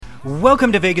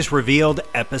Welcome to Vegas Revealed,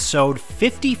 episode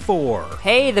 54.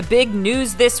 Hey, the big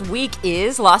news this week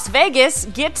is Las Vegas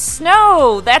gets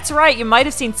snow. That's right, you might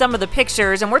have seen some of the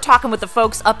pictures, and we're talking with the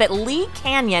folks up at Lee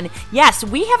Canyon. Yes,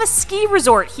 we have a ski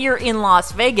resort here in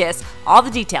Las Vegas. All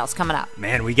the details coming up.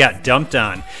 Man, we got dumped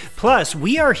on. Plus,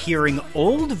 we are hearing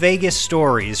old Vegas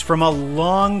stories from a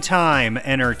long-time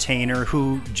entertainer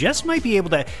who just might be able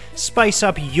to spice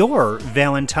up your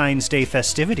Valentine's Day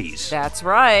festivities. That's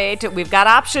right. We've got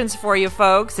options for you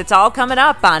folks. It's all coming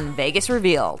up on Vegas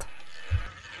Revealed.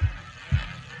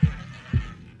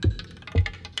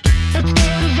 Let's go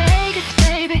to Vegas,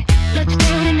 baby. Let's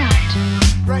go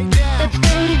tonight. Right now. Let's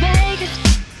go to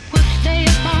Vegas. We'll stay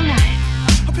up all night.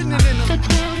 Let's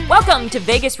go to Welcome to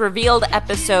Vegas Revealed,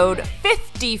 episode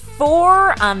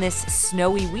 54 on this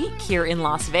snowy week here in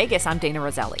Las Vegas. I'm Dana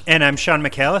Roselli. And I'm Sean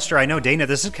McAllister. I know, Dana,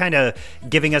 this is kind of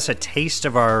giving us a taste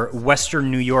of our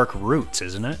Western New York roots,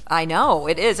 isn't it? I know,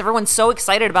 it is. Everyone's so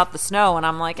excited about the snow, and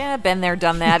I'm like, been there,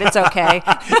 done that. It's okay.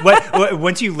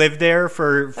 Once you live there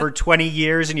for 20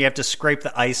 years and you have to scrape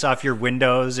the ice off your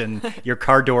windows and your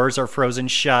car doors are frozen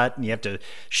shut and you have to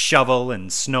shovel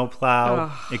and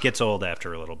snowplow, it gets old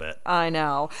after a little bit. I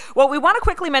know. Well, we want to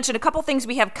quickly mention a couple things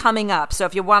we have coming up. So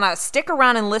if you want to stick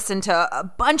around and listen to a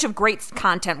bunch of great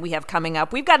content we have coming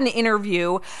up, we've got an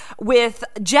interview with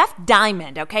Jeff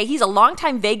Diamond, okay? He's a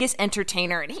longtime Vegas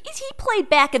entertainer, and he played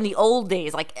back in the old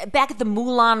days, like back at the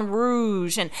Moulin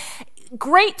Rouge, and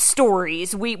great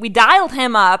stories. We dialed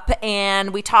him up and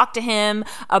we talked to him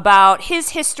about his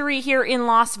history here in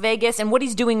Las Vegas and what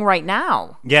he's doing right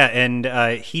now. Yeah, and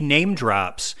he name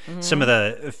drops some of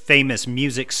the famous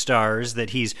music stars that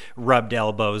he's rubbed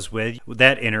elbows with.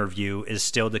 That interview is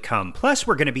still to come. Plus,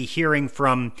 we're going to be hearing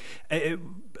from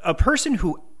a person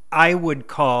who I would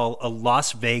call a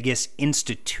Las Vegas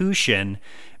institution,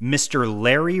 Mr.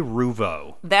 Larry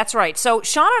Ruvo. That's right. So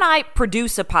Sean and I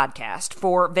produce a podcast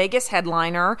for Vegas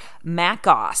headliner Matt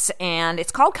Goss, and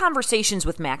it's called Conversations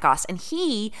with Matt Goss, and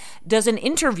he does an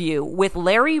interview with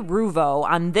Larry Ruvo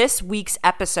on this week's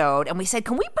episode, and we said,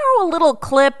 can we borrow a little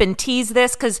clip and tease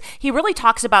this? Because he really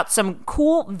talks about some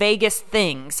cool Vegas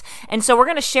things, and so we're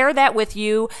going to share that with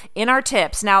you in our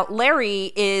tips. Now,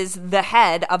 Larry is the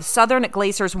head of Southern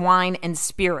Glazers Wine and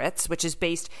Spirits, which is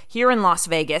based here in Las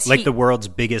Vegas. Like the world's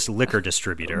biggest liquor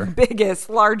distributor. Biggest,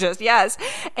 largest, yes.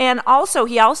 And also,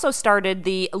 he also started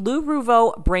the Lou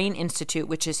Ruvo Brain Institute,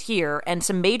 which is here, and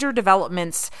some major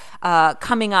developments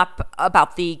coming up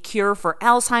about the cure for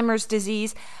Alzheimer's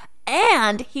disease.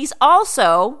 And he's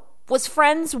also was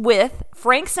friends with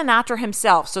Frank Sinatra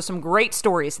himself, so some great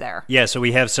stories there. Yeah, so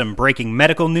we have some breaking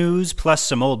medical news, plus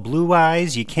some old blue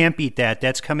eyes. You can't beat that.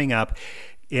 That's coming up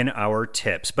in our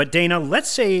tips. But Dana, let's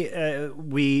say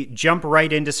we jump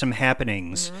right into some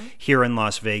happenings here in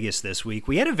Las Vegas this week.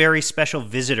 We had a very special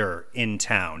visitor in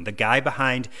town, the guy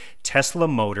behind Tesla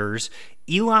Motors.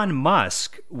 Elon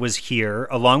Musk was here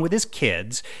along with his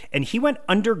kids, and he went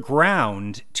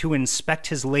underground to inspect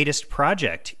his latest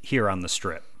project here on the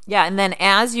Strip. Yeah, and then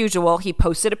as usual, he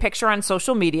posted a picture on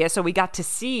social media, so we got to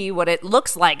see what it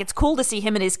looks like. It's cool to see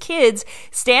him and his kids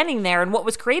standing there and what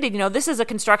was created. You know, this is a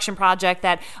construction project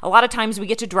that a lot of times we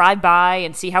get to drive by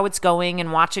and see how it's going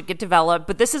and watch it get developed,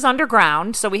 but this is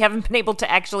underground, so we haven't been able to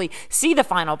actually see the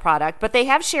final product, but they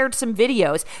have shared some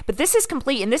videos. But this is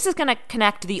complete, and this is going to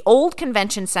connect the old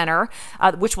convention center,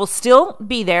 which will still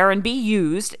be there and be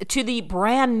used, to the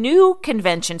brand new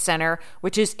convention center,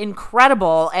 which is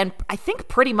incredible and I think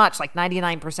pretty much like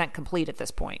 99% complete at this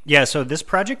point. Yeah, so this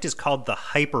project is called the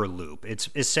Hyperloop. It's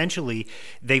essentially,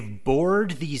 they've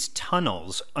bored these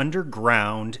tunnels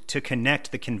underground to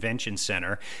connect the convention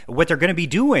center. What they're going to be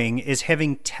doing is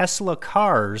having Tesla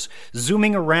cars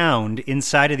zooming around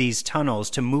inside of these tunnels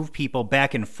to move people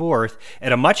back and forth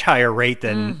at a much higher rate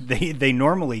than they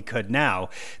normally could now.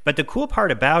 But the cool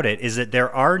part about it is that there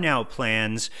are now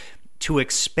plans to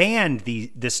expand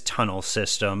this tunnel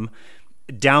system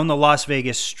down the Las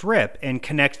Vegas Strip and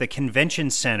connect the convention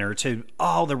center to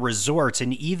all the resorts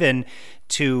and even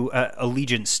to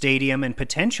Allegiant Stadium and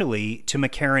potentially to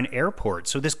McCarran Airport.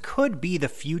 So this could be the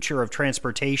future of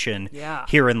transportation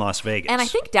here in Las Vegas. And I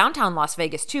think downtown Las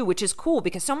Vegas too, which is cool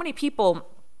because so many people,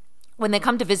 when they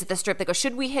come to visit the Strip, they go,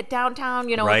 should we hit downtown?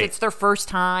 You know, right. If it's their first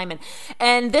time.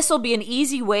 And this will be an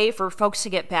easy way for folks to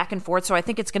get back and forth. So I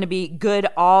think it's going to be good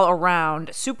all around.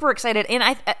 Super excited. And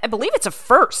I believe it's a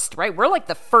first, right? We're like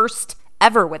the first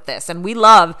ever with this, and we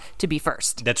love to be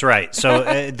first. That's right.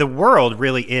 So the world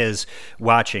really is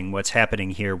watching what's happening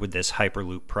here with this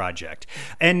Hyperloop project.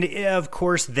 And of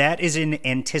course, that is in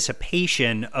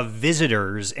anticipation of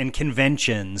visitors and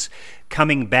conventions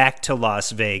coming back to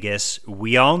Las Vegas.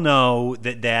 We all know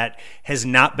that that has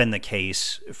not been the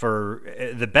case for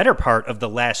the better part of the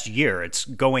last year. It's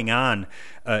going on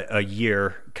a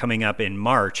year coming up in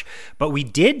March. But we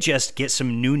did just get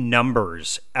some new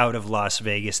numbers out of Las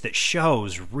Vegas that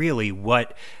shows really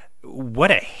what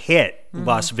a hit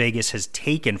Las Vegas has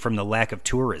taken from the lack of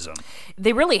tourism.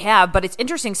 They really have, but it's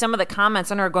interesting. Some of the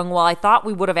comments on are going, well, I thought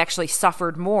we would have actually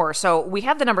suffered more. So we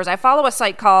have the numbers. I follow a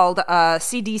site called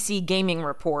CDC Gaming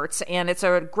Reports, and it's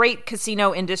a great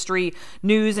casino industry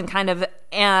news and kind of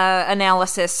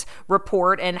analysis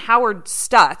report. And Howard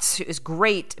Stutz, who is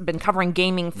great, been covering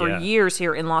gaming for years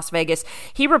here in Las Vegas,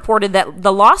 he reported that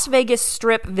the Las Vegas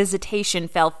Strip visitation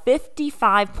fell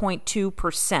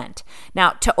 55.2%.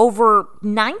 Now, to over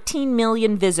 19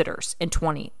 million visitors in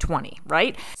 2020,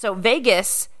 right? So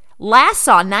Vegas last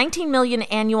saw 19 million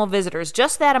annual visitors,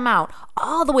 just that amount,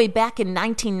 all the way back in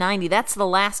 1990. That's the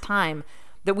last time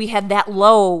that we had that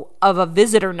low of a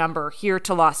visitor number here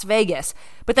to Las Vegas.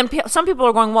 But then some people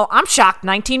are going, well, I'm shocked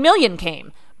 19 million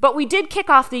came. But we did kick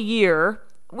off the year.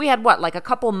 We had like a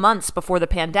couple months before the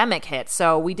pandemic hit.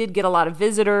 So we did get a lot of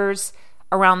visitors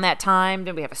around that time.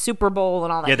 Then we have a Super Bowl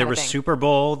and all that. Yeah, there was Super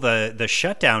Bowl. The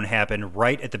shutdown happened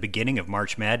right at the beginning of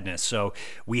March Madness. So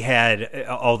we had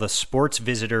all the sports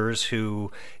visitors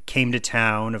who came to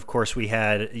town. Of course, we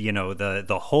had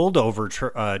the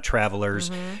holdover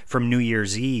travelers from New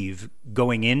Year's Eve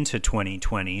going into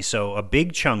 2020. So a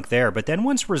big chunk there. But then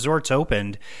once resorts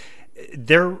opened,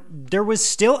 there was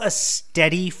still a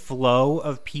steady flow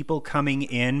of people coming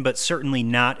in, but certainly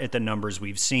not at the numbers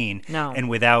we've seen. No. And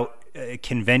without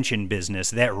convention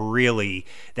business, that really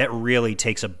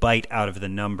takes a bite out of the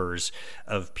numbers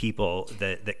of people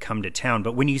that come to town.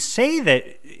 But when you say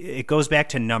that it goes back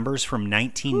to numbers from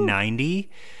 1990,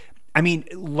 I mean,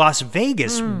 Las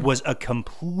Vegas was a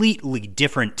completely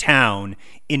different town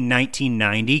in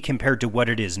 1990 compared to what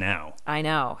it is now. I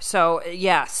know. So,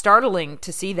 yeah, startling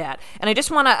to see that. And I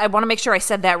want to make sure I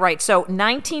said that right. So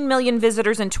 19 million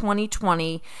visitors in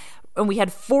 2020. And we had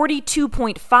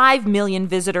 42.5 million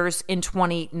visitors in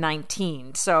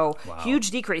 2019. So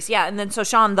Huge decrease. Yeah. And then, so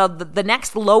Sean, the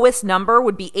next lowest number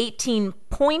would be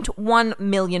 18.1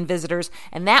 million visitors.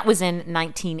 And that was in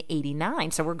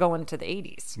 1989. So we're going to the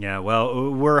 80s. Yeah. Well,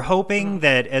 we're hoping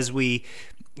that as we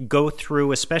go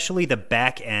through, especially the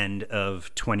back end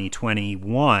of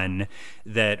 2021,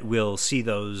 that we'll see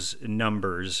those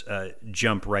numbers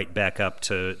jump right back up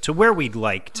to where we'd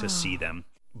like to see them.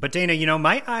 But Dana,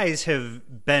 my eyes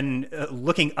have been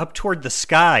looking up toward the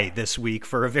sky this week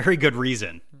for a very good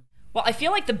reason. Well, I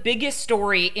feel like the biggest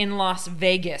story in Las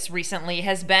Vegas recently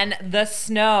has been the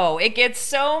snow. It gets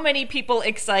so many people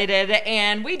excited,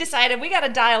 and we decided we got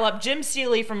to dial up Jim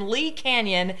Seeley from Lee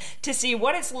Canyon to see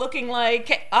what it's looking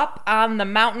like up on the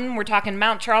mountain. We're talking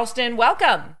Mount Charleston.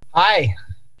 Welcome. Hi.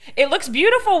 It looks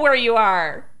beautiful where you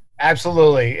are.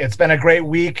 Absolutely. It's been a great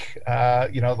week.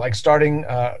 Starting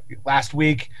last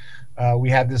week, we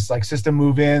had this system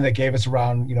move in that gave us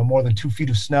around, more than 2 feet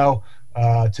of snow.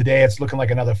 Today it's looking like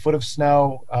another foot of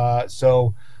snow.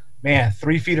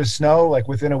 3 feet of snow,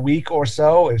 within a week or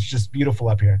so. It's just beautiful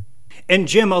up here. And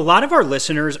Jim, a lot of our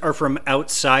listeners are from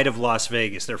outside of Las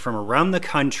Vegas. They're from around the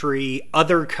country,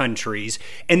 other countries,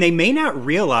 and they may not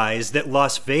realize that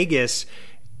Las Vegas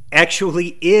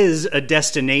actually is a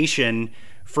destination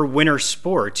for winter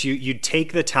sports. You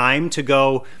take the time to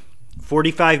go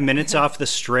 45 minutes off the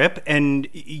strip and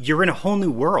you're in a whole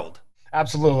new world.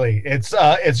 Absolutely.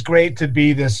 It's great to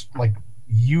be this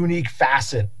unique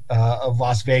facet of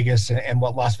Las Vegas and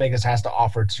what Las Vegas has to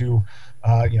offer to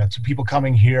people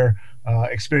coming here,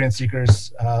 experience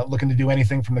seekers, looking to do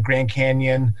anything from the Grand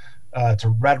Canyon to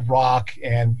Red Rock,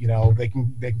 and they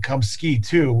can come ski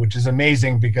too, which is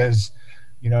amazing because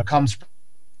come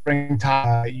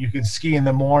springtime, you could ski in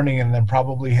the morning and then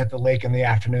probably hit the lake in the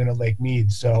afternoon at Lake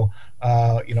Mead. So,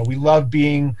 we love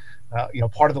being,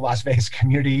 part of the Las Vegas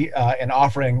community and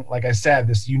offering, like I said,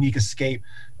 this unique escape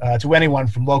to anyone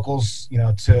from locals,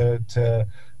 to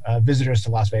visitors to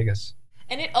Las Vegas.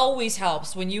 And it always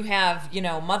helps when you have,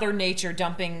 Mother Nature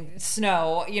dumping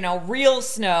snow, real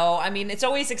snow. I mean, it's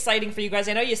always exciting for you guys.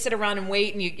 I know you sit around and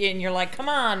wait and you're like, come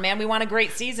on, man, we want a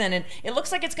great season. And it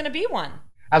looks like it's going to be one.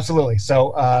 Absolutely.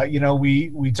 So,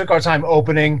 we took our time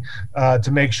opening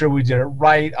to make sure we did it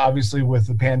right, obviously with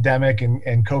the pandemic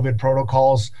and COVID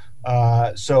protocols.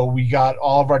 So we got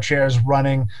all of our chairs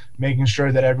running, making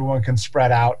sure that everyone can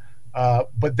spread out.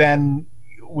 But then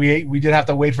we did have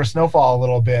to wait for snowfall a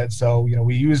little bit. So,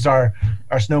 we used our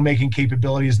snowmaking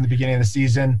capabilities in the beginning of the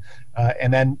season.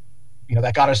 And then,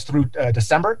 that got us through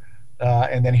December.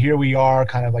 And then here we are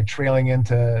kind of like trailing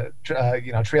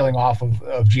off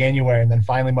of January. And then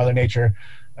finally Mother Nature,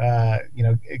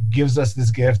 it gives us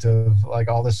this gift of like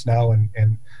all the snow,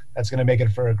 and that's going to make it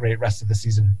for a great rest of the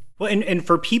season. Well, and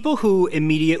for people who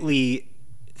immediately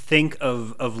think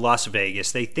of Las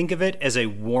Vegas, they think of it as a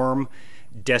warm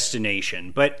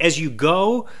destination. But as you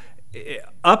go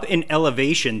up in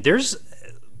elevation, there's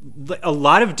a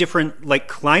lot of different like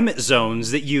climate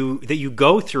zones that you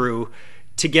go through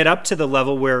to get up to the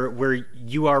level where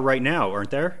you are right now,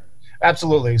 aren't there?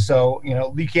 Absolutely. So,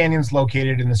 Lee Canyon's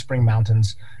located in the Spring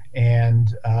Mountains,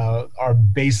 and our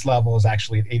base level is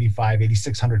actually at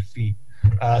 8,600 feet.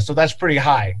 So that's pretty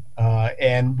high.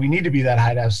 And we need to be that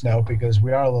high to have snow because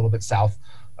we are a little bit south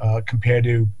compared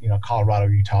to, Colorado,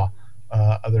 Utah,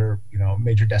 other,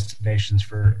 major destinations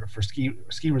for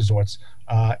ski resorts.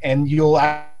 And you'll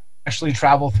actually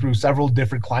travel through several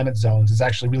different climate zones. It's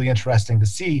actually really interesting to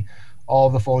see all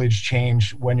the foliage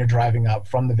change when you're driving up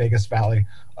from the Vegas Valley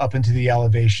up into the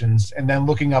elevations, and then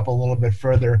looking up a little bit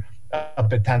further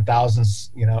up at 10,000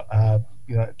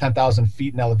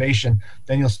 feet in elevation,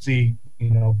 then you'll see,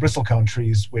 bristlecone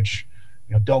trees, which,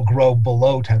 don't grow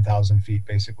below 10,000 feet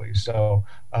basically. So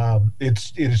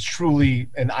it is truly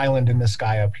an island in the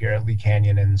sky up here at Lee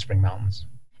Canyon in the Spring Mountains.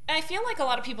 I feel like a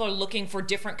lot of people are looking for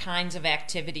different kinds of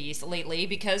activities lately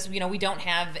because, we don't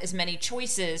have as many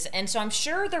choices. And so I'm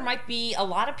sure there might be a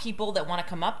lot of people that want to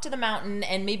come up to the mountain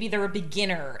and maybe they're a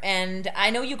beginner. And I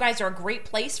know you guys are a great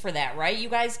place for that, right? You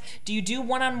guys, do you do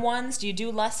one-on-ones? Do you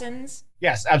do lessons?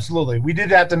 Yes, absolutely. We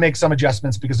did have to make some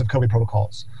adjustments because of COVID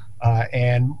protocols.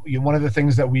 And one of the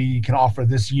things that we can offer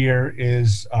this year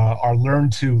is our Learn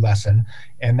To lesson.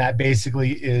 And that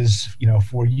basically is,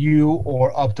 for you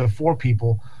or up to 4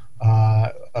 people,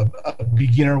 a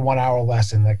beginner 1-hour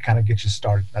lesson that kind of gets you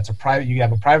started. You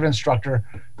have a private instructor,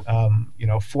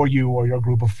 for you or your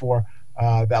group of 4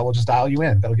 that will just dial you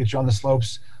in. That'll get you on the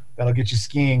slopes. That'll get you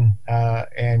skiing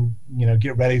and,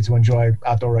 get ready to enjoy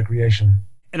outdoor recreation.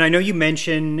 And I know you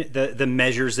mentioned the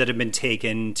measures that have been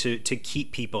taken to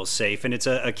keep people safe, and it's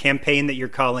a campaign that you're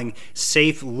calling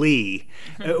Safe Lee.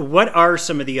 What are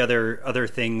some of the other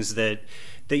things that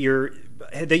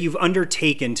you've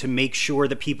undertaken to make sure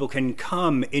that people can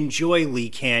come enjoy Lee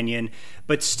Canyon,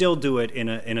 but still do it in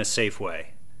a safe way?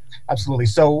 Absolutely.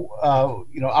 So,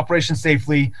 Operation Safe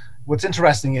Lee, what's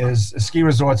interesting is a ski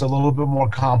resort's a little bit more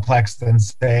complex than,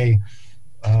 say,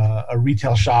 a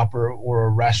retail shop or a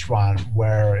restaurant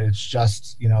where it's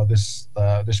just,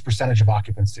 this percentage of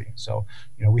occupancy. So,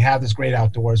 we have this great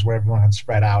outdoors where everyone can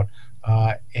spread out.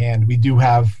 And we do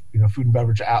have, food and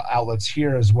beverage outlets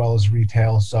here as well as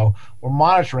retail. So we're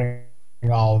monitoring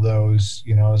all of those,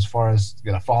 as far as,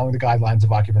 following the guidelines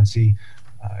of occupancy,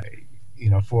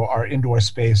 for our indoor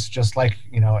space, just like,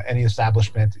 any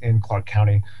establishment in Clark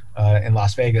County, in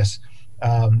Las Vegas.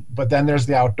 But then there's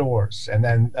the outdoors, and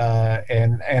then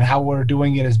and how we're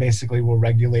doing it is basically we're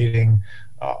regulating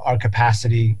our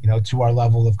capacity, to our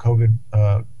level of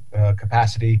COVID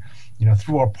capacity,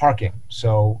 through our parking.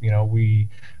 So we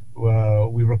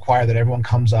require that everyone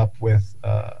comes up with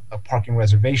a parking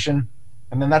reservation,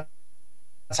 and then that's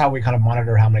how we kind of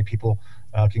monitor how many people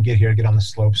can get here, get on the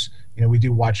slopes. We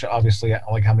do watch obviously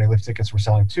like how many lift tickets we're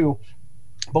selling too.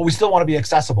 But we still want to be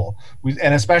accessible.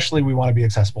 And especially we want to be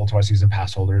accessible to our season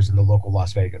pass holders in the local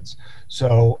Las Vegans.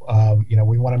 So,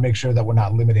 we want to make sure that we're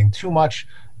not limiting too much,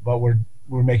 but we're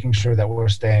making sure that we're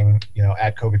staying,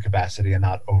 at COVID capacity and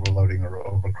not overloading or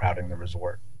overcrowding the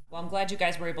resort. Well, I'm glad you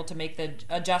guys were able to make the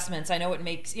adjustments. I know it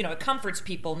makes, it comforts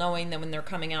people knowing that when they're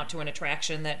coming out to an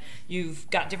attraction that you've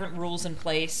got different rules in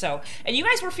place. So, and you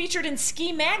guys were featured in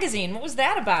Ski Magazine. What was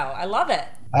that about? I love it.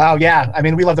 Oh yeah. I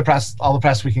mean, we love the press, all the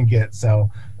press we can get. So,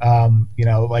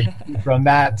 like from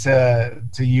that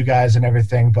to you guys and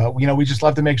everything, but we just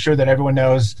love to make sure that everyone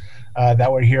knows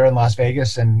that we're here in Las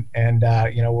Vegas and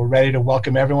we're ready to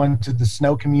welcome everyone to the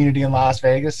snow community in Las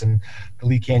Vegas and the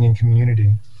Lee Canyon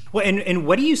community. Well, and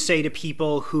what do you say to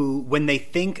people who, when they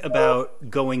think about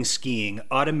going skiing,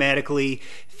 automatically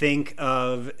think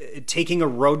of taking a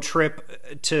road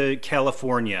trip to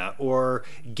California or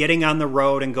getting on the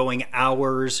road and going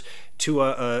hours to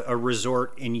a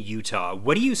resort in Utah?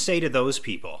 What do you say to those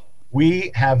people?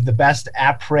 We have the best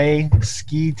après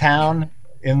ski town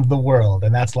in the world,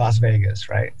 and that's Las Vegas,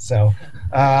 right? So,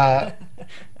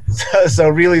 so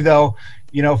really though,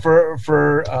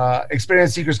 for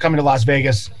experienced seekers coming to Las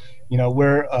Vegas,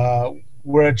 we're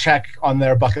a check on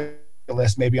their bucket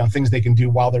list, maybe on things they can do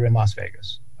while they're in Las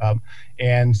Vegas.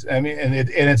 And I mean, and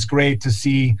it's great to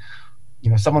see,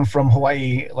 someone from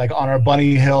Hawaii like on our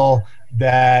bunny hill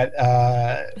that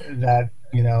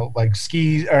like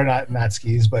skis, or not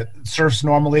skis, but surfs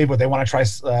normally, but they want to try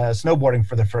snowboarding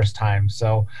for the first time.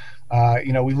 So,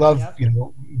 we love,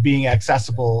 being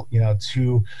accessible,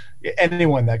 to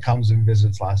anyone that comes and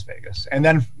visits Las Vegas. And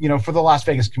then, for the Las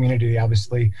Vegas community,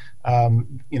 obviously,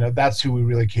 that's who we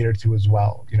really cater to as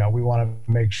well. We want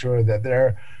to make sure that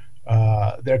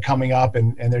they're coming up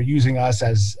and they're using us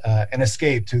as an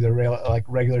escape to the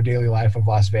regular daily life of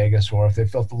Las Vegas, or if they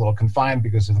felt a little confined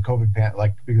because of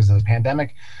the because of the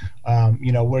pandemic,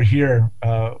 we're here,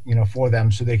 for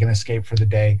them so they can escape for the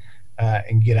day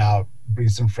and get out,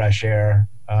 breathe some fresh air,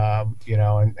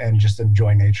 and just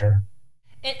enjoy nature.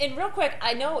 And real quick,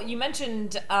 I know you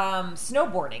mentioned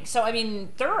snowboarding. So, I mean,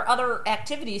 there are other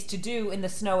activities to do in the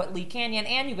snow at Lee Canyon,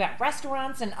 and you've got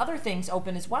restaurants and other things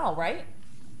open as well, right?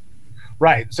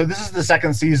 Right. So this is the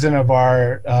second season of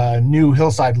our new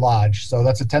Hillside Lodge. So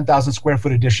that's a 10,000 square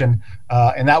foot addition.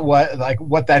 And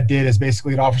what that did is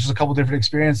basically it offers a couple different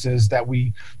experiences that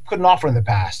we couldn't offer in the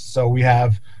past. So we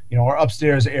have, our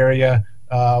upstairs area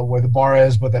where the bar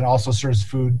is, but then also serves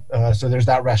food. So there's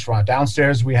that restaurant.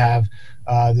 Downstairs, we have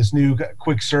this new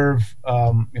quick serve,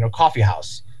 coffee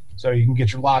house. So you can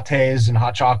get your lattes and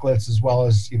hot chocolates as well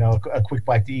as, a quick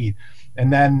bite to eat.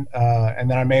 And then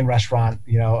our main restaurant,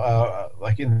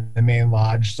 like in the main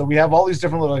lodge. So we have all these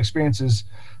different little experiences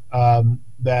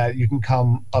that you can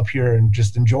come up here and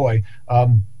just enjoy.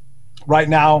 Right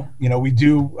now, we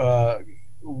do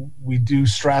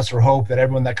stress or hope that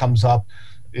everyone that comes up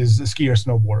is a skier or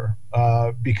snowboarder,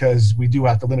 because we do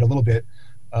have to limit a little bit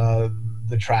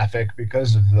the traffic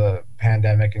because of the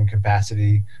pandemic and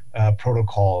capacity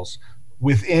protocols.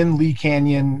 Within Lee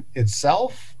Canyon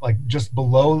itself, like just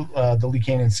below the Lee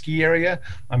Canyon ski area,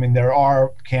 I mean, there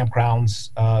are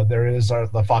campgrounds. There is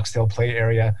the Foxtail Play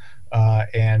area,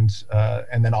 and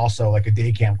then also like a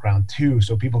day campground too,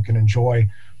 so people can enjoy,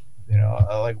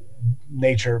 like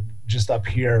nature just up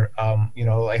here.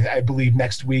 I believe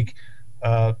next week,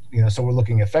 so we're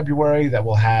looking at February that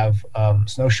we'll have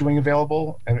snowshoeing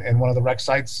available in one of the rec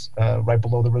sites right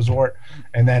below the resort,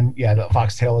 and then the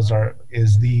Foxtail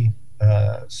is the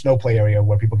snow play area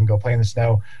where people can go play in the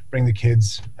snow, bring the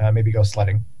kids, maybe go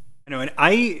sledding. And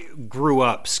I grew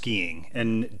up skiing,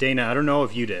 and Dana, I don't know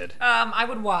if you did. I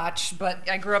would watch, but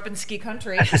I grew up in ski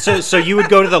country. So you would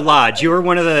go to the lodge. You were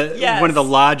one of the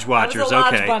lodge watchers. I was a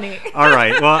lodge okay, bunny. All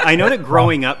right. Well, I know that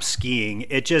growing up skiing,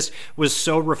 it just was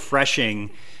so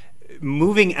refreshing.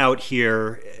 Moving out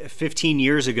here 15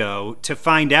 years ago to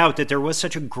find out that there was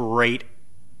such a great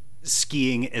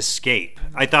skiing escape.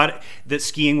 I thought that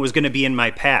skiing was going to be in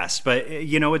my past, but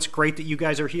it's great that you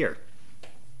guys are here.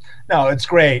 No, it's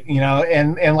great,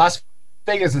 and Las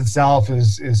Vegas itself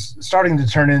is starting to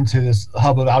turn into this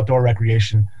hub of outdoor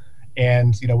recreation,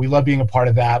 and we love being a part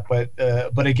of that.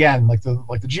 But again, like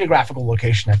the geographical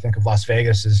location, I think, of Las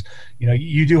Vegas is,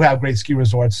 you do have great ski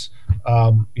resorts,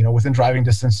 within driving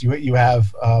distance. You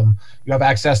have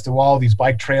access to all these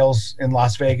bike trails in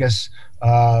Las Vegas.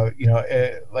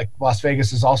 Like Las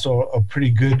Vegas is also a pretty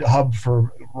good hub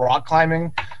for rock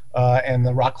climbing, and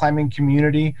the rock climbing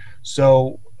community.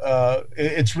 So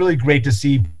it's really great to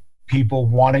see people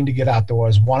wanting to get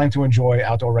outdoors, wanting to enjoy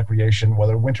outdoor recreation,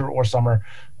 whether winter or summer,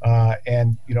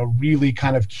 and really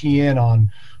kind of key in on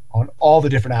all the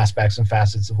different aspects and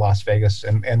facets of Las Vegas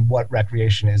and what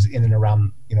recreation is in and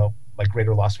around like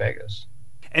greater Las Vegas.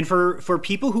 And for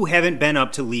people who haven't been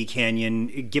up to Lee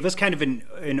Canyon, give us kind of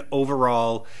an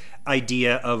overall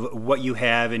idea of what you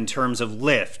have in terms of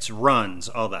lifts, runs,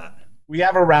 all that. We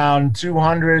have around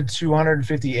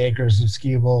 250 acres of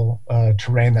skiable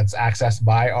terrain that's accessed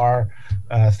by our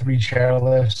 3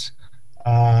 chairlifts.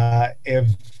 If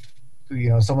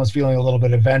someone's feeling a little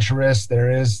bit adventurous, there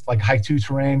is like hike 2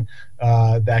 terrain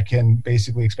that can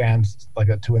basically expand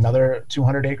to another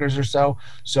 200 acres or so.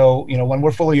 So when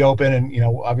we're fully open, and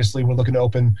obviously we're looking to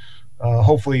open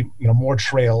hopefully more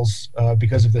trails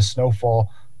because of this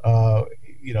snowfall.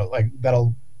 Like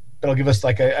that'll give us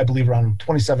I believe around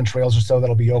 27 trails or so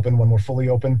that'll be open when we're fully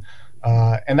open.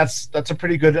 And that's a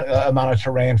pretty good amount of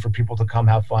terrain for people to come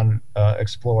have fun,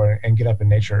 explore, and get up in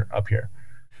nature up here.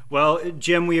 Well,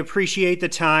 Jim, we appreciate the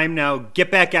time. Now get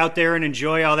back out there and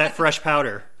enjoy all that fresh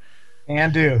powder.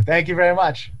 And do. Thank you very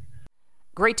much.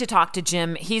 Great to talk to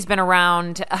Jim. He's been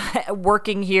around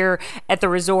working here at the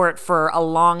resort for a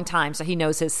long time, so he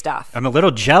knows his stuff. I'm a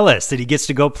little jealous that he gets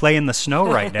to go play in the snow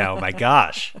right now. My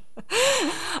gosh.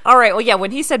 All right. Well, yeah,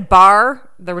 when he said bar,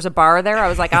 there was a bar there, I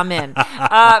was like, I'm in.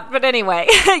 But anyway,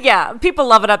 yeah, people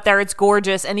love it up there. It's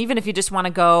gorgeous. And even if you just want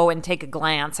to go and take a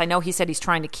glance, I know he said he's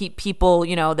trying to keep people,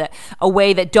 that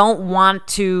away that don't want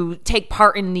to take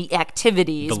part in the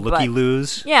activities. The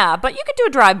looky-loos. Yeah, but you could do a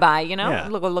drive-by, Yeah.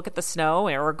 look at the snow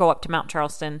or go up to Mount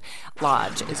Charleston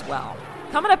Lodge as well.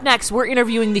 Coming up next, we're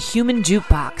interviewing the Human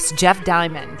Jukebox, Jeff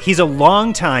Diamond. He's a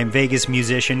longtime Vegas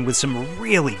musician with some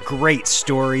really great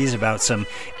stories about some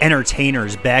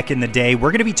entertainers back in the day.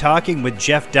 We're going to be talking with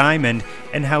Jeff Diamond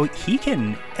and how he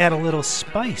can add a little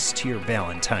spice to your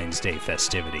Valentine's Day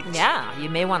festivities. Yeah, you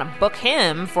may want to book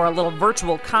him for a little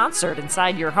virtual concert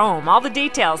inside your home. All the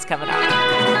details coming up.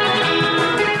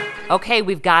 Okay,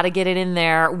 we've got to get it in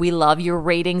there. We love your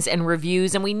ratings and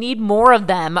reviews, and we need more of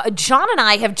them. John and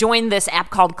I have joined this app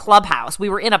called Clubhouse. We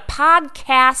were in a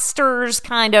podcasters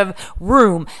kind of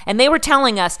room, and they were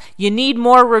telling us you need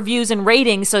more reviews and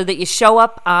ratings so that you show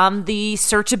up on the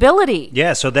searchability.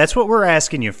 Yeah, so that's what we're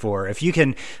asking you for. If you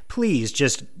can please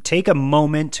just take a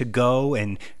moment to go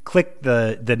and click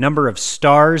the number of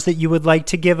stars that you would like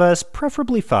to give us,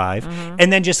 preferably 5,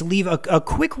 and then just leave a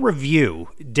quick review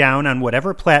down on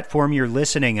whatever platform you're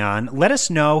listening on. Let us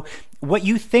know what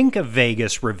you think of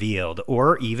Vegas Revealed,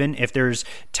 or even if there's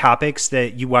topics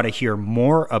that you want to hear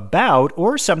more about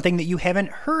or something that you haven't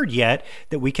heard yet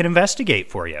that we can investigate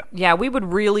for you. Yeah, we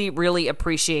would really, really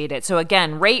appreciate it. So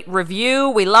again, rate, review.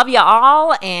 We love you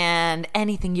all, and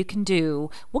anything you can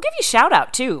do. We'll give you a shout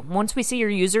out too. Once we see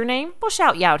your username, we'll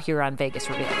shout you out here on Vegas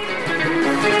Revealed.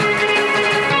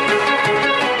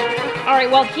 All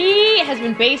right, well, he has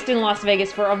been based in Las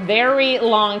Vegas for a very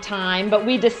long time, but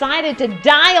we decided to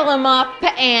dial him up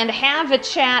and have a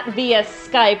chat via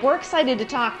Skype. We're excited to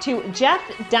talk to Jeff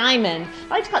Diamond.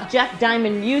 I like to call it Jeff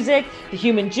Diamond Music, the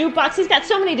Human Jukebox. He's got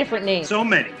so many different names. So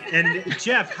many. And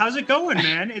Jeff, how's it going,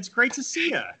 man? It's great to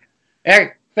see you.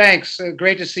 Hey, thanks.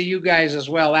 Great to see you guys as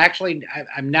well. Actually,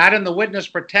 I'm not in the witness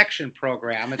protection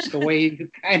program. It's the way you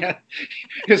kind of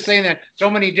you're saying that so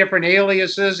many different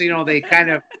aliases. They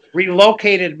kind of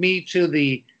relocated me to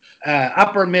the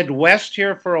upper Midwest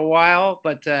here for a while.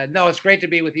 But no, it's great to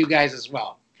be with you guys as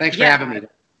well. Thanks for having me.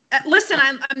 Listen,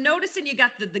 I'm noticing you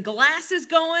got the glasses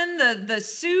going, the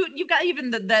suit. You got even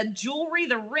the jewelry,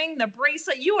 the ring, the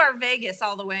bracelet. You are Vegas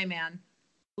all the way, man.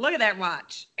 Look at that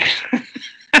watch.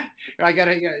 I got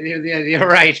to. You're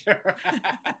right.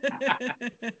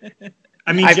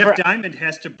 I mean, Jeff Diamond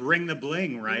has to bring the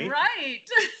bling, right? Right.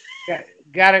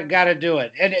 Got to do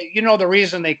it. And the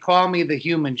reason they call me the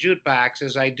Human Jukebox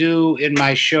is I do in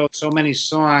my show so many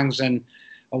songs and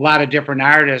a lot of different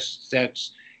artists.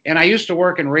 And I used to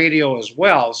work in radio as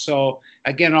well. So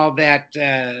again, all that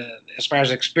as far as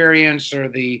experience or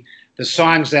the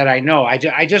songs that I know,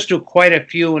 I just do quite a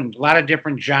few and a lot of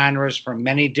different genres from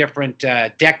many different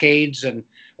decades and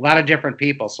a lot of different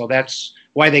people. So that's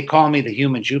why they call me the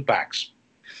Human Jukebox.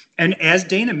 And as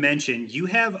Dana mentioned, you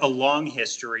have a long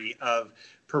history of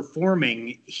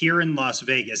performing here in Las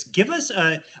Vegas. Give us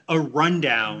a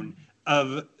rundown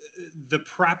of the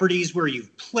properties where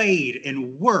you've played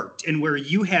and worked and where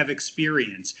you have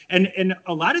experience. And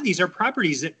a lot of these are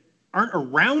properties that aren't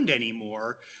around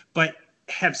anymore, but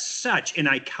have such an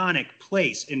iconic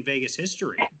place in Vegas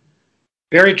history.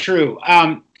 Very true.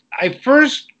 My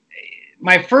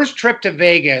first trip to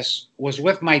Vegas was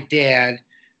with my dad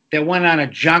that went on a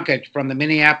junket from the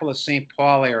Minneapolis-St.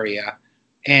 Paul area.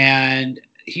 And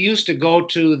he used to go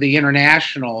to the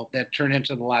International that turned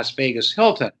into the Las Vegas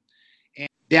Hilton. And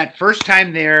that first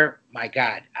time there, my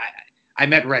God, I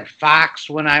met Red Fox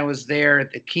when I was there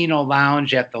at the Keno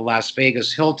Lounge at the Las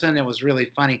Vegas Hilton. It was really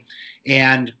funny.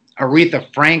 And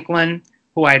Aretha Franklin,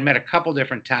 who I had met a couple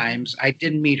different times. I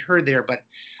didn't meet her there, but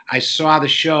I saw the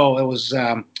show. It was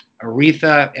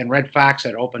Aretha and Red Fox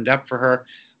that opened up for her.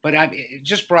 But it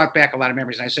just brought back a lot of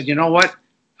memories. And I said, you know what?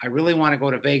 I really want to go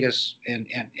to Vegas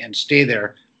and stay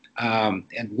there and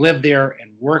live there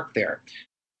and work there.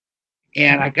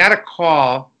 And I got a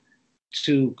call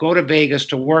to go to Vegas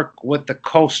to work with the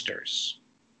Coasters.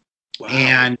 Wow.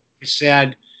 And he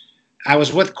said, I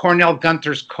was with Cornell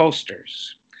Gunther's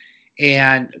Coasters.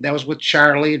 And that was with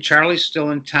Charlie, and Charlie's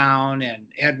still in town,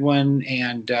 and Edwin,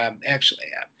 and actually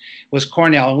was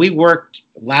Cornell. And we worked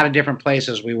a lot of different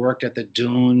places. We worked at the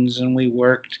Dunes, and we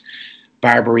worked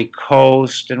Barbary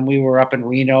Coast, and we were up in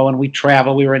Reno, and we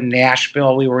traveled. We were in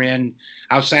Nashville. We were in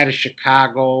outside of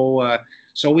Chicago.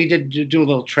 So we did do a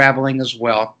little traveling as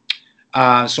well.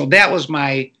 So that was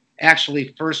my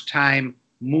actually first time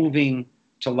moving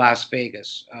to Las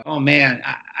Vegas. Oh man,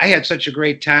 I had such a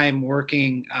great time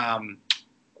working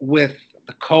with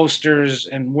the Coasters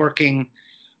and working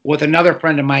with another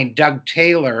friend of mine, Doug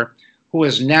Taylor, who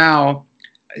is now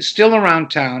still around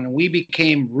town, and we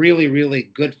became really, really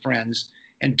good friends.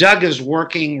 And Doug is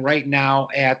working right now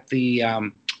at the.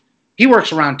 He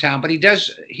works around town, but he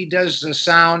does the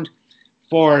sound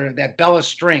for that Bella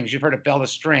Strings. You've heard of Bella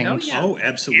Strings? Oh, yeah. Oh,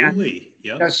 absolutely. He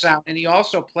does sound, and he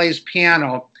also plays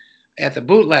piano at the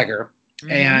Bootlegger.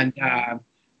 Mhm. And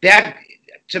that,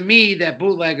 to me, that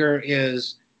Bootlegger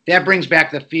that brings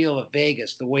back the feel of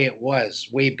Vegas the way it was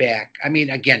way back. I mean,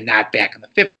 again, not back in the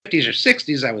 50s or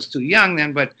 60s. I was too young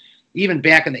then, but even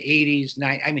back in the 80s,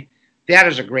 I mean, that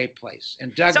is a great place.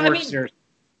 And Doug works there.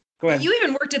 Go ahead. You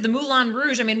even worked at the Moulin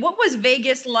Rouge. I mean, what was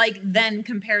Vegas like then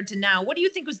compared to now? What do you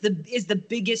think is the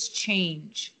biggest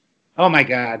change? Oh my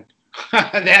God,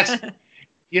 that's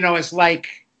it's like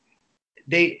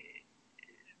the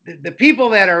people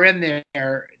that are in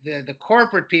there, the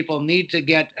corporate people need to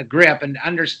get a grip and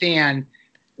understand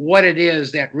what it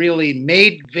is that really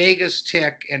made Vegas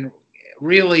tick. And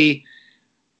really,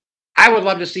 I would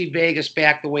love to see Vegas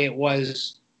back the way it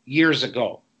was years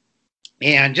ago.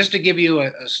 And just to give you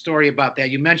a story about that,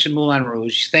 you mentioned Moulin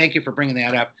Rouge. Thank you for bringing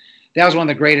that up. That was one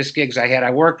of the greatest gigs I had. I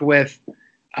worked with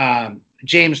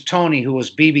James Toney, who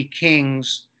was B.B.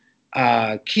 King's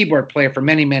keyboard player for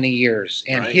many, many years.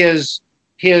 And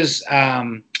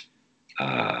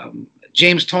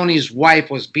James Toney's wife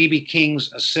was B.B.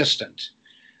 King's assistant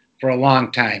for a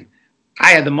long time. I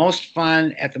had the most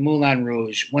fun at the Moulin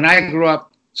Rouge. When I grew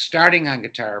up starting on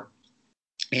guitar,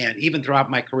 and even throughout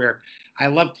my career, I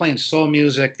loved playing soul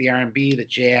music, the R&B, the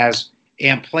jazz,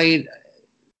 and played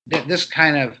this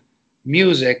kind of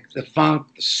music, the funk,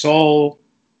 the soul,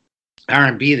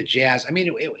 R&B, the jazz. I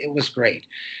mean, it was great.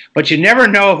 But you never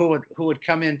know who would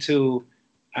come into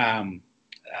the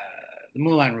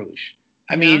Moulin Rouge.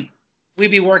 I mean,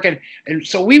 we'd be working, and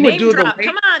so we would do drop.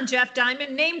 Come on, Jeff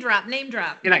Diamond, name drop.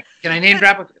 Can I name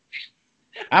drop?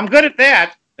 I'm good at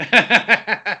that.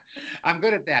 I'm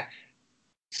good at that.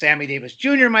 Sammy Davis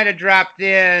Jr. might have dropped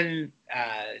in,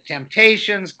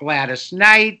 Temptations, Gladys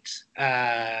Knight,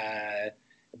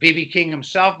 B.B. King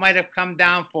himself might have come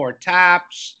down, Four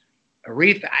Tops,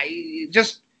 Aretha. I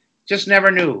just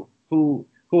never knew who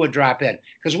would drop in,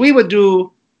 because we would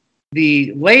do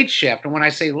the late shift. And when I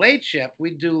say late shift,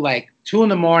 we'd do like 2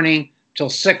 a.m. till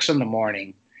 6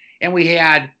 a.m. And we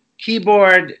had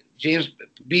keyboard, James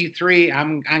B3,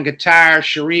 I'm on guitar,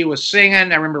 Cherie was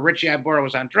singing. I remember Richie Iborra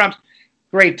was on drums.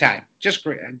 Great time, just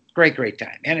great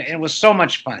time. And it was so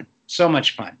much fun, so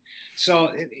much fun. So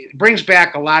it brings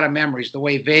back a lot of memories, the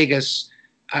way Vegas,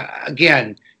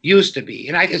 again, used to be.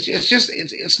 And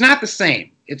it's not the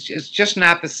same. It's just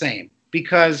not the same,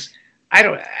 because I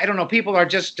don't know, people are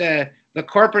just, the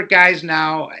corporate guys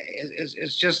now,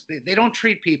 it's just, they don't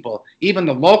treat people, even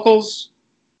the locals,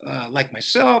 like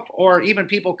myself, or even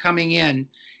people coming in.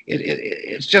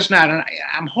 It's just not,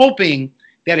 I'm hoping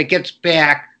that it gets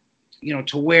back,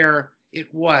 to where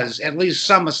it was, at least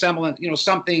some semblance,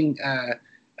 something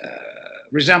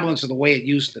resemblance of the way it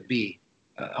used to be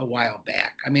a while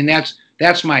back. I mean,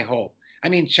 that's my hope. I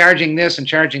mean, charging this and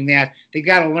charging that, they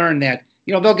got to learn that,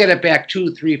 they'll get it back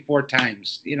 2, 3, 4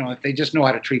 times, if they just know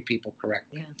how to treat people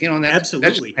correctly. Yeah. And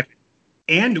Absolutely.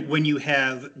 And when you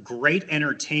have great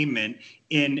entertainment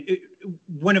in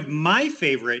one of my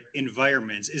favorite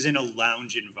environments is in a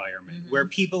lounge environment, where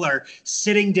people are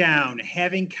sitting down,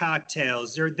 having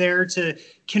cocktails. They're there to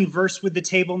converse with the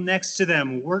table next to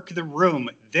them, work the room.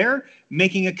 They're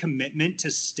making a commitment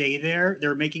to stay there.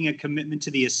 They're making a commitment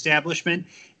to the establishment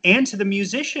and to the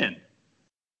musician.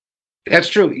 That's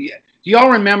true. Do you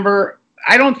all remember?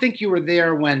 I don't think you were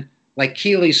there when, like,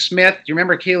 Keely Smith. Do you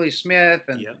remember Keely Smith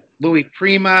and Louis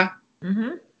Prima?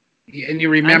 Mm-hmm. And you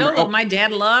remember? I know, my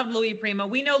dad loved Louis Prima.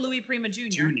 We know Louis Prima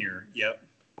Jr. Yep.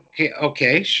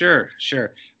 Okay, sure. I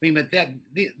mean, but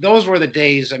those were the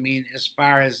days. I mean, as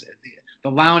far as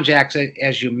the lounge acts,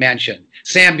 as you mentioned,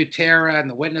 Sam Butera and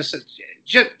the Witnesses,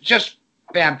 just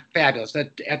fabulous.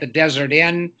 At the Desert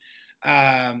Inn.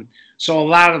 So a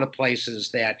lot of the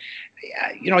places that,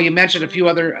 you mentioned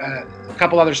a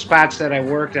couple other spots that I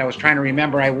worked. I was trying to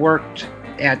remember. I worked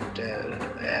at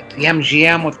the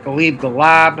MGM with Khalid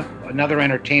Galab, another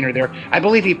entertainer there. I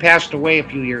believe he passed away a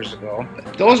few years ago.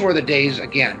 Those were the days,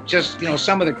 again, just,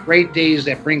 some of the great days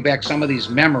that bring back some of these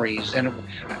memories. And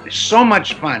so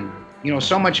much fun,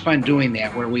 so much fun doing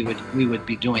that, where we would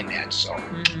be doing that. So,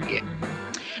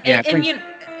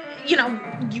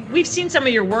 we've seen some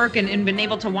of your work and been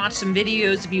able to watch some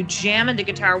videos of you jamming the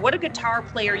guitar. What a guitar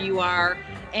player you are,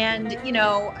 and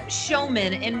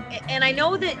showman. And I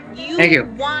know that you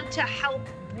want to help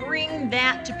bring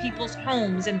that to people's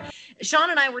homes. And Sean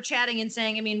and I were chatting and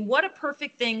saying, I mean, what a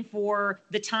perfect thing for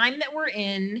the time that we're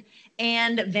in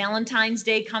and Valentine's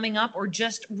Day coming up, or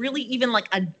just really even like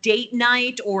a date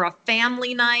night or a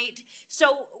family night.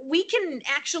 So we can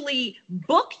actually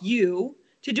book you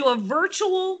to do a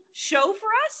virtual show for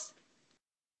us.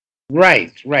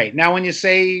 Right. Now, when you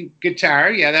say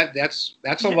guitar, yeah, that's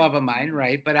a love of mine,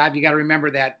 right? But you got to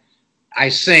remember that I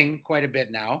sing quite a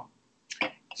bit now.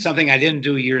 Something I didn't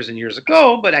do years and years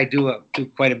ago, but I do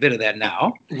quite a bit of that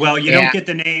now. Well, you don't get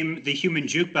the name The Human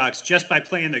Jukebox just by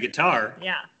playing the guitar.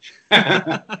 Yeah.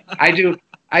 I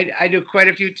do quite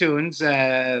a few tunes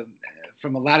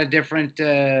from a lot of different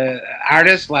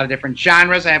artists, a lot of different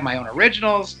genres. I have my own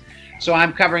originals, so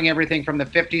I'm covering everything from the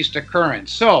 50s to current.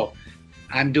 So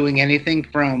I'm doing anything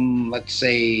from, let's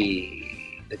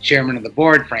say, the chairman of the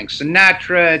board, Frank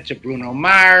Sinatra, to Bruno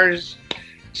Mars,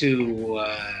 to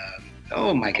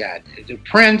to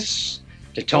Prince,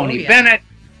 to Tony Bennett.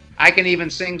 I can even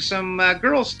sing some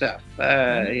girl stuff.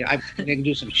 I can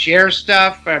do some Cher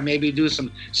stuff, or maybe do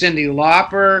some Cyndi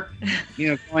Lauper.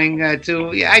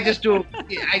 I just do a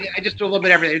little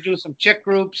bit of everything. I do some chick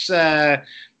groups. I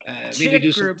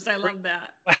love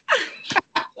that.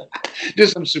 Do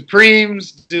some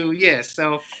Supremes. So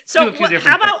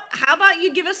how about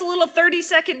you give us a little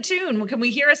 30-second tune? Can we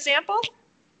hear a sample?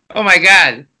 Oh my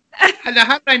God. Now,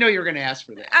 how did I know you were going to ask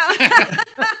for that?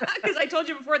 Because I told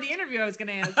you before the interview I was going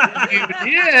to ask you.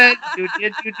 You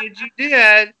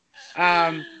did.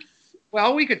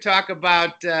 Well, we could talk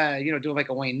about, doing like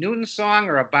a Wayne Newton song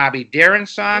or a Bobby Darin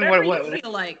song. Whatever you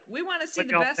feel like. We want to see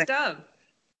the best of.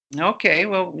 Okay,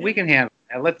 well, we can handle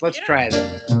that. Let's try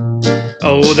this.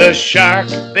 Oh, the shark,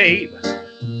 babe,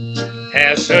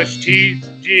 has such teeth,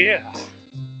 dear,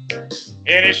 and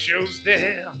it shows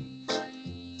them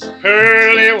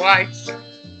pearly whites.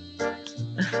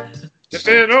 Just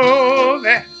said, oh,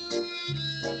 that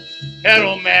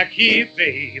old Mackie,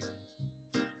 babe,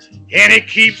 and it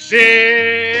keeps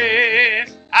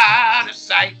it out of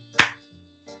sight.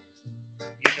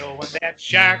 You know when that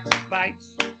shark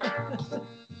bites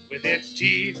with its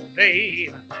teeth,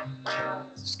 babe,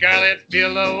 scarlet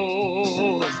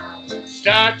billows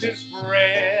start to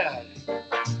spread.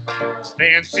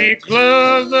 Fancy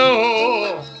gloves,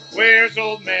 though, where's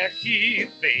old Mackie,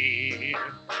 babe?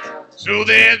 So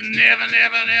there's never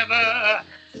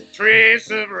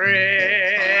trace of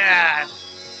red.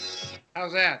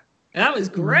 How's that? That was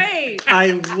great.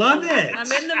 I love it.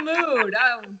 I'm in the mood.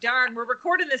 Oh, darn. We're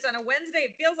recording this on a Wednesday.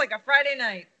 It feels like a Friday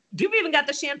night. You've even got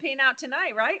the champagne out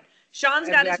tonight, right? Sean's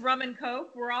got his rum and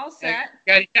Coke. We're all set.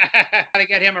 Got to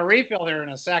get him a refill here in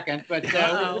a second, but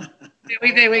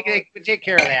we take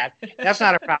care of that. That's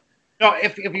not a problem. No,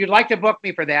 if you'd like to book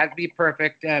me for that, it'd be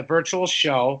perfect. Virtual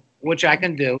show, which I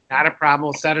can do. Not a problem.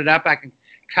 We'll set it up. I can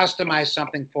customize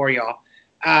something for y'all.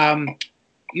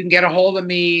 You can get a hold of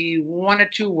me one of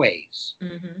two ways.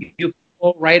 Mm-hmm. You can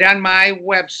go right on my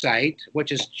website,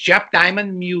 which is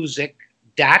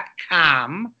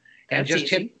jeffdiamondmusic.com, and just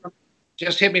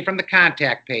hit me from the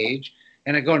contact page,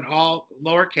 and I go in all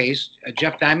lowercase,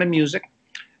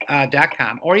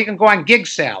 jeffdiamondmusic.com. Or you can go on Gig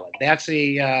Salad. That's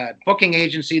a booking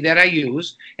agency that I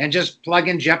use, and just plug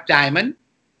in Jeff Diamond,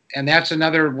 and that's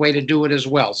another way to do it as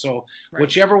well. So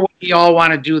whichever way you all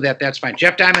want to do that, that's fine.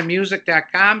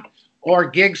 jeffdiamondmusic.com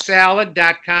or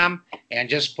gigsalad.com, and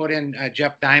just put in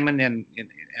Jeff Diamond, and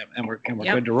we're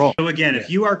good to roll. So again, if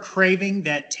you are craving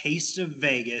that taste of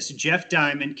Vegas, Jeff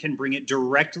Diamond can bring it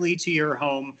directly to your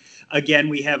home. Again,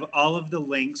 we have all of the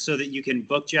links so that you can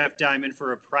book Jeff Diamond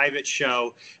for a private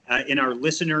show in our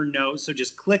listener notes. So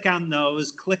just click on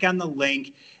those, click on the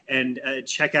link, and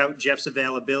check out Jeff's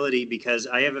availability, because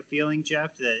I have a feeling,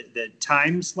 Jeff, that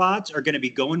time slots are going to be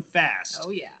going fast. Oh,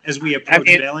 yeah. As we approach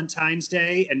Valentine's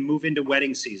Day and move into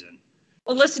wedding season.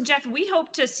 Well, listen, Jeff, we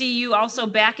hope to see you also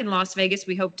back in Las Vegas.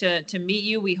 We hope to meet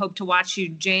you. We hope to watch you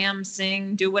jam,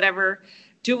 sing, do whatever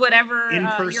in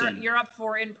person. You're up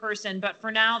for in person. But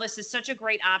for now, this is such a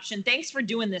great option. Thanks for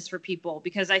doing this for people,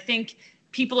 because I think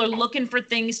people are looking for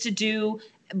things to do,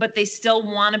 but they still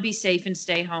want to be safe and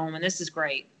stay home. And this is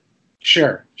great.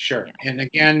 Sure. Yeah. And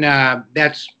again,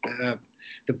 that's the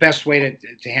best way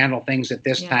to handle things at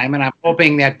this time. And I'm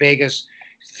hoping that Vegas,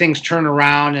 things turn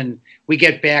around and we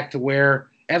get back to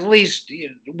where, at least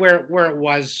where it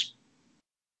was,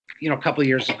 a couple of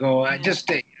years ago. I just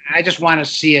want to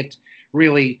see it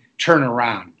really turn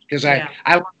around, because I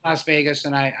love Las Vegas,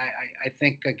 and I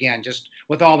think, again, just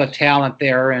with all the talent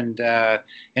there and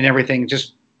everything,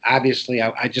 just obviously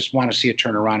I just want to see it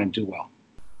turn around and do well.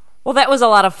 Well, that was a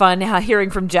lot of fun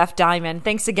hearing from Jeff Diamond.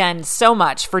 Thanks again so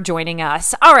much for joining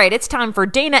us. All right, it's time for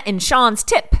Dana and Sean's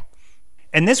tip.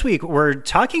 And this week, we're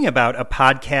talking about a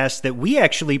podcast that we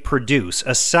actually produce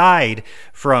aside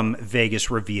from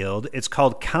Vegas Revealed. It's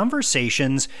called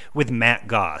Conversations with Matt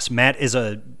Goss. Matt is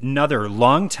another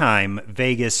longtime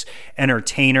Vegas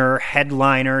entertainer,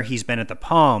 headliner. He's been at the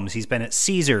Palms. He's been at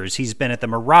Caesars. He's been at the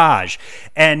Mirage.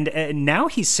 And now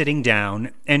he's sitting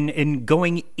down and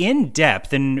going in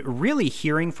depth and really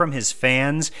hearing from his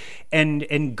fans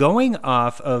and going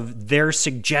off of their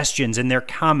suggestions and their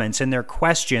comments and their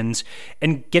questions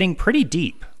and getting pretty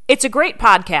deep. It's a great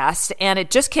podcast, and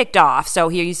it just kicked off. So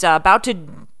he's about to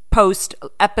post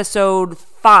episode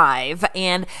 5,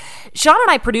 and Sean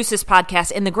and I produce this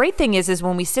podcast, and the great thing is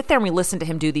when we sit there and we listen to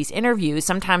him do these interviews,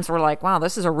 sometimes we're like, wow,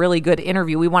 this is a really good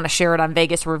interview. We want to share it on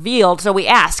Vegas Revealed. So we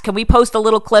asked, can we post a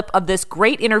little clip of this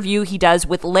great interview he does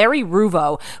with Larry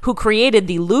Ruvo, who created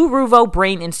the Lou Ruvo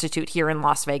Brain Institute here in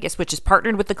Las Vegas, which is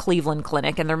partnered with the Cleveland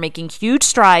Clinic, and they're making huge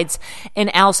strides in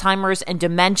Alzheimer's and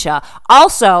dementia.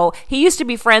 Also, he used to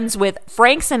be friends with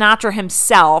Frank Sinatra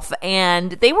himself,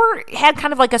 and they had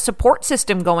kind of like a support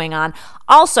system going on.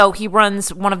 Also, he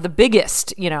runs one of the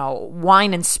biggest,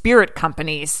 wine and spirit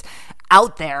companies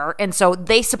out there. And so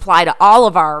they supply to all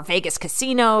of our Vegas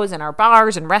casinos and our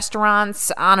bars and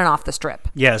restaurants on and off the Strip.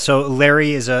 Yeah, so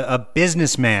Larry is a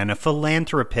businessman, a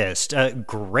philanthropist, a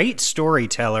great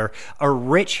storyteller, a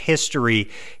rich history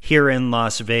here in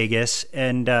Las Vegas.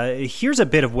 And here's a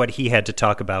bit of what he had to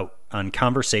talk about on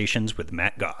Conversations with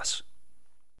Matt Goss.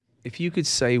 If you could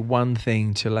say one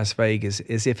thing to Las Vegas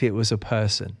as if it was a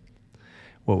person,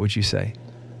 what would you say?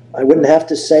 I wouldn't have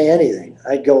to say anything.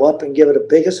 I'd go up and give it a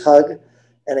biggest hug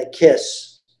and a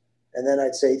kiss, and then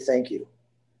I'd say thank you.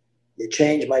 You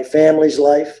changed my family's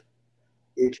life.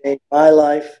 You changed my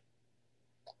life.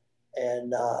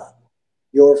 And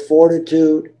your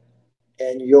fortitude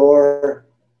and your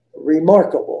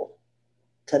remarkable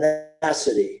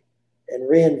tenacity in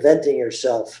reinventing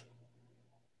yourself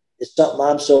is something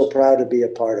I'm so proud to be a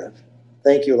part of.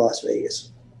 Thank you, Las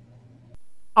Vegas.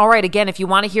 All right, again, if you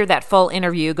want to hear that full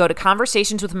interview, go to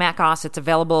Conversations with Matt Goss. It's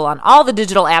available on all the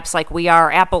digital apps like we are,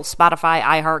 Apple, Spotify,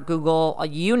 iHeart, Google,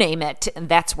 you name it. And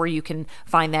that's where you can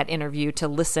find that interview to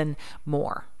listen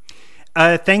more.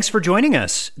 Thanks for joining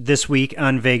us this week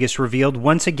on Vegas Revealed.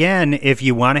 Once again, if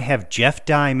you want to have Jeff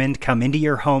Diamond come into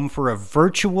your home for a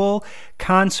virtual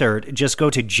concert, just go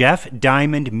to Jeff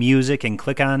Diamond Music and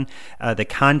click on the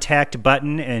contact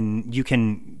button, and you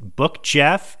can book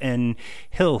Jeff, and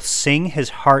he'll sing his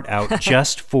heart out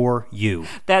just for you.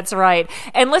 That's right.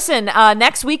 And listen,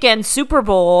 next weekend, Super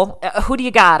Bowl, who do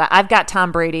you got? I've got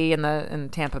Tom Brady in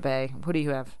Tampa Bay. Who do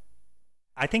you have?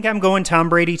 I think I'm going Tom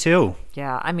Brady, too.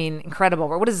 Yeah, I mean, incredible.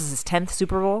 What is this, his 10th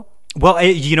Super Bowl? Well,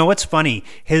 you know what's funny?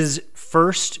 His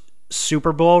first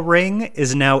Super Bowl ring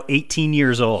is now 18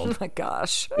 years old. Oh, my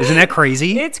gosh. Isn't that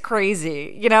crazy? It's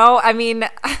crazy. I mean,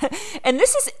 and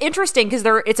this is interesting because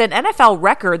it's an NFL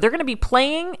record. They're going to be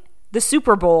playing the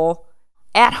Super Bowl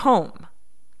at home.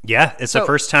 Yeah, it's the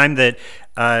first time that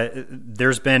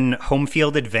there's been home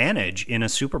field advantage in a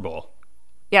Super Bowl.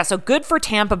 Yeah, so good for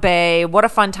Tampa Bay. What a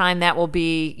fun time that will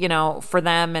be, for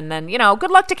them. And then,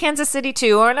 good luck to Kansas City,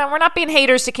 too. We're not being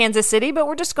haters to Kansas City, but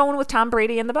we're just going with Tom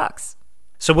Brady and the Bucs.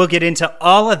 So we'll get into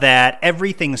all of that,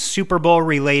 everything Super Bowl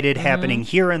related happening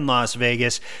here in Las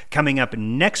Vegas, coming up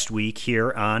next week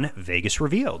here on Vegas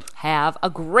Revealed. Have a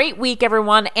great week,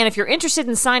 everyone. And if you're interested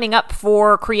in signing up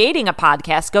for creating a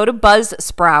podcast, go to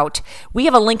Buzzsprout. We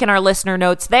have a link in our listener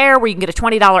notes there where you can get a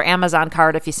 $20 Amazon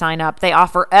card if you sign up. They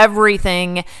offer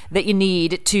everything that you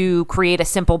need to create a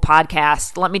simple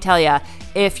podcast. Let me tell you,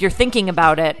 if you're thinking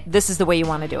about it, this is the way you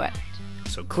want to do it.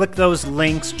 So click those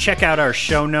links, check out our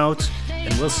show notes,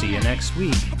 and we'll see you next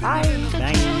week. Bye.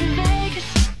 Bye.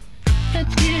 Vegas,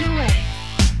 let's get away.